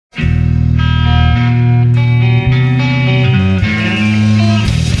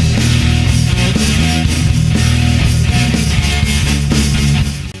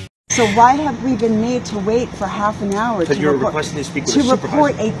So why have we been made to wait for half an hour But you're requesting to speak with a supervisor. To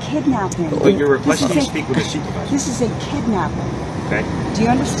report a kidnapping. But you're requesting to speak with a supervisor. This is a kidnapping. Okay. Do you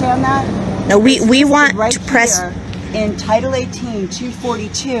understand that? No, we want right to press... Here, in Title 18,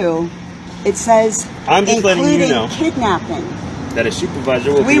 242, it says, I'm just letting you know kidnapping. That a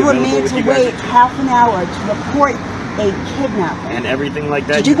supervisor will be available. We were made to wait half an hour to report a kidnapping. And everything like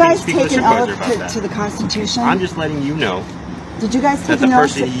that. Did you guys take an oath to the Constitution? I'm just letting you know. Did you guys take that an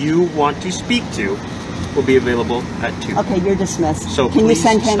oath? The person you want to speak to will be available at 2. Okay, you're dismissed. So can you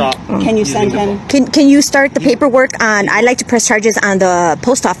send him? Can you send him? Can you start the paperwork on? I'd like to press charges on the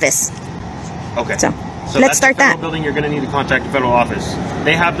post office. Okay. So let's start that. Building, you're going to need to contact the federal office.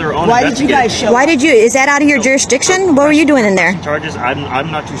 They have their own. Why did you guys show? Why did you? Is that out of your jurisdiction? What were you doing in there? Charges. I'm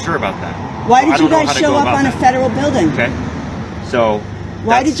not too sure about that. Why did you guys show up on a federal building? Okay. So.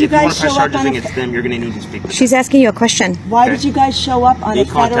 Why did you guys show up on a? Them, you're going to need to speak. She's asking you a question. Why did you guys show up on a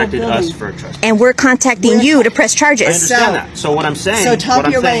federal building? They contacted us for a trust. And we're contacting you to press charges. I understand that. So what I'm saying. So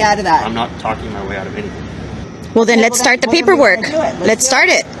talk your way out of that. I'm not talking my way out of anything. Well, then let's start the paperwork. Let's start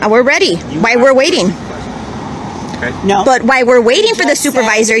it. We're ready. Why we're waiting. Okay. No. But while we're waiting for the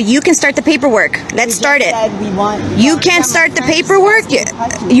supervisor, you can start the paperwork. Let's start it. You can't start the paperwork?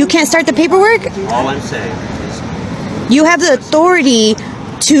 You can't start the paperwork? All I'm saying is... You have the authority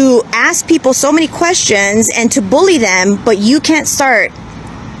to ask people so many questions and to bully them, but you can't start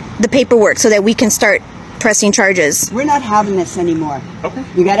the paperwork so that we can start pressing charges. We're not having this anymore. Okay.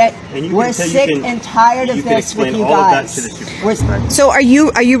 You get it? We're sick and tired of this with you guys. So are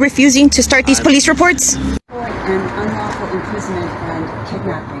you refusing to start these police reports? An unlawful imprisonment and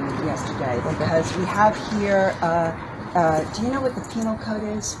kidnapping yesterday because we have here, do you know what the penal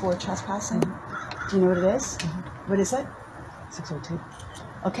code is for trespassing? Do you know what it is? What is it? 602.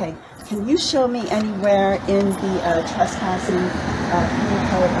 Okay, can you show me anywhere in the trespassing penal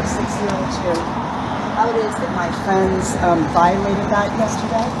code of 602 how it is that my friends violated that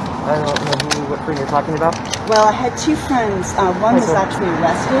yesterday? I don't know what friend you're talking about. Well, I had 2 friends. One was actually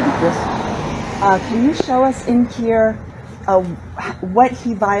arrested. Yes. Can you show us in here what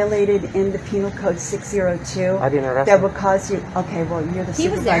he violated in the penal code 602? I didn't arrest that would cause you. Okay, well you're the supervisor. He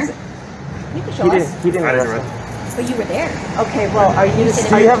was there. You can show us. He didn't arrest him. But you were there. Okay, well are you?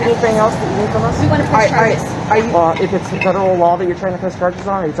 Do you have anything else that you need from us? We want to press charges. Are you? If it's federal law that you're trying to press charges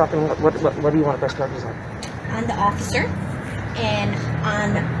on, are you talking? What do you want to press charges on? On the officer and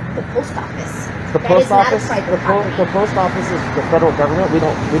on the post office. The post office. The post office is the federal government. We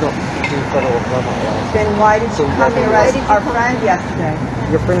don't do federal government laws. Then why did you come and arrest our friend yesterday?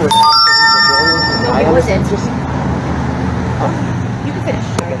 Your friend was. No, he wasn't. You can finish.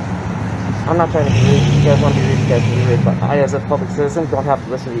 I'm not trying to be rude. If you guys want to be rude, you guys can be rude. But I, as a public citizen, don't have to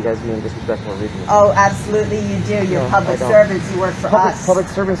listen to you guys being disrespectful or rude. Oh, absolutely you do. You're public servants. You work for us. Public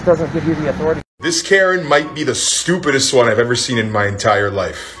servants doesn't give you the authority. This Karen might be the stupidest one I've ever seen in my entire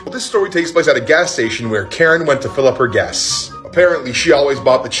life. This story takes place at a gas station where Karen went to fill up her gas. Apparently, she always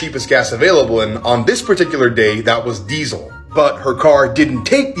bought the cheapest gas available, and on this particular day, that was diesel. But her car didn't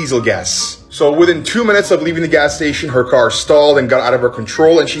take diesel gas. So within 2 minutes of leaving the gas station, her car stalled and got out of her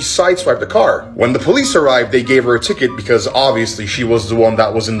control and she sideswiped the car. When the police arrived, they gave her a ticket because obviously she was the one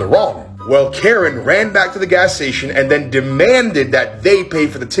that was in the wrong. Well, Karen ran back to the gas station and then demanded that they pay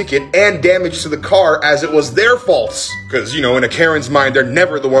for the ticket and damage to the car as it was their fault. Because, you know, in a Karen's mind, they're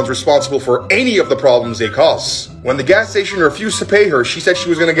never the ones responsible for any of the problems they cause. When the gas station refused to pay her, she said she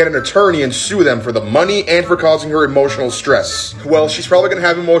was going to get an attorney and sue them for the money and for causing her emotional stress. Well, she's probably going to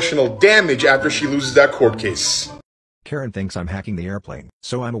have emotional damage after she loses that court case. Karen thinks I'm hacking the airplane.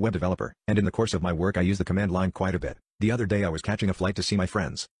 So I'm a web developer, and in the course of my work I use the command line quite a bit. The other day I was catching a flight to see my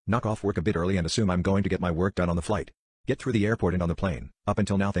friends, knock off work a bit early and assume I'm going to get my work done on the flight. Get through the airport and on the plane. Up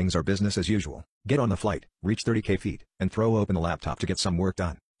until now things are business as usual. Get on the flight, reach 30k feet, and throw open the laptop to get some work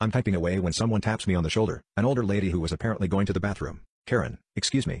done. I'm typing away when someone taps me on the shoulder, an older lady who was apparently going to the bathroom. Karen,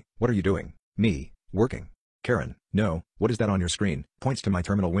 excuse me, what are you doing? Me, working. Karen, no, what is that on your screen? Points to my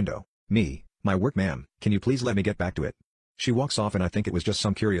terminal window. Me, my work ma'am, can you please let me get back to it? She walks off and I think it was just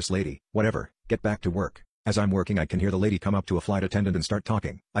some curious lady. Whatever, get back to work. As I'm working I can hear the lady come up to a flight attendant and start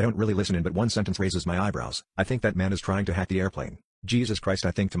talking. I don't really listen in but one sentence raises my eyebrows. I think that man is trying to hack the airplane. Jesus Christ,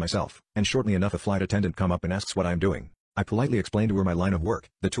 I think to myself. And shortly enough a flight attendant come up and asks what I'm doing. I politely explain to her my line of work,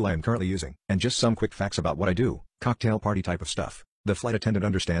 the tool I am currently using, and just some quick facts about what I do, cocktail party type of stuff. The flight attendant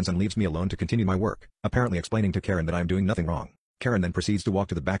understands and leaves me alone to continue my work, apparently explaining to Karen that I'm doing nothing wrong. Karen then proceeds to walk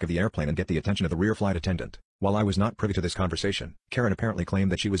to the back of the airplane and get the attention of the rear flight attendant. While I was not privy to this conversation, Karen apparently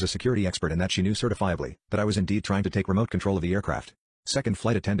claimed that she was a security expert and that she knew certifiably that I was indeed trying to take remote control of the aircraft. Second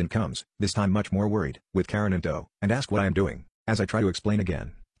flight attendant comes, this time much more worried, with Karen in tow, and asks what I am doing. As I try to explain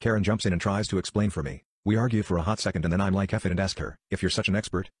again, Karen jumps in and tries to explain for me. We argue for a hot second and then I'm like F it and ask her, if you're such an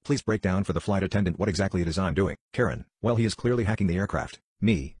expert, please break down for the flight attendant what exactly it is I'm doing. Karen, well, he is clearly hacking the aircraft.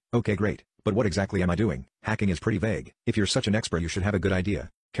 Me, okay, great, but what exactly am I doing? Hacking is pretty vague. If you're such an expert you should have a good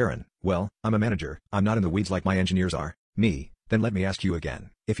idea. Karen, well, I'm a manager, I'm not in the weeds like my engineers are. Me, then let me ask you again.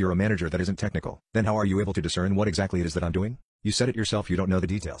 If you're a manager that isn't technical, then how are you able to discern what exactly it is that I'm doing? You said it yourself, you don't know the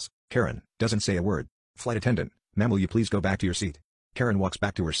details. Karen, doesn't say a word. Flight attendant, ma'am, will you please go back to your seat? Karen walks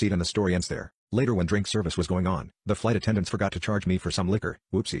back to her seat and the story ends there. Later when drink service was going on, the flight attendants forgot to charge me for some liquor.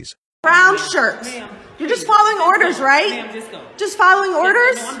 Whoopsies. Brown shirt. You're just following orders, right? Ma'am, just go. Just following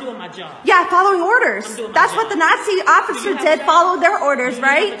orders? No, I'm doing my job. Yeah, following orders. doing my That's job. what the Nazi officer did, follow their orders, You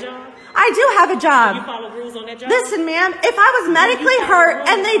right? have a job? I do have a You job. follow rules on that job? Listen, ma'am, if I was medically hurt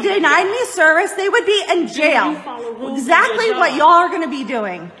and they denied me service, they would be in jail. you follow rules on Exactly your what job? y'all are going to be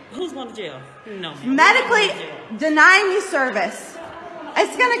doing. Who's going to jail? No, ma'am. Medically Who's going to jail? deny me service.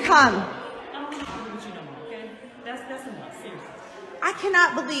 It's going to come. I don't want to argue with you no more, okay? That's enough, seriously. I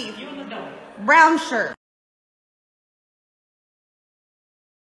cannot believe You an adult. brown shirt.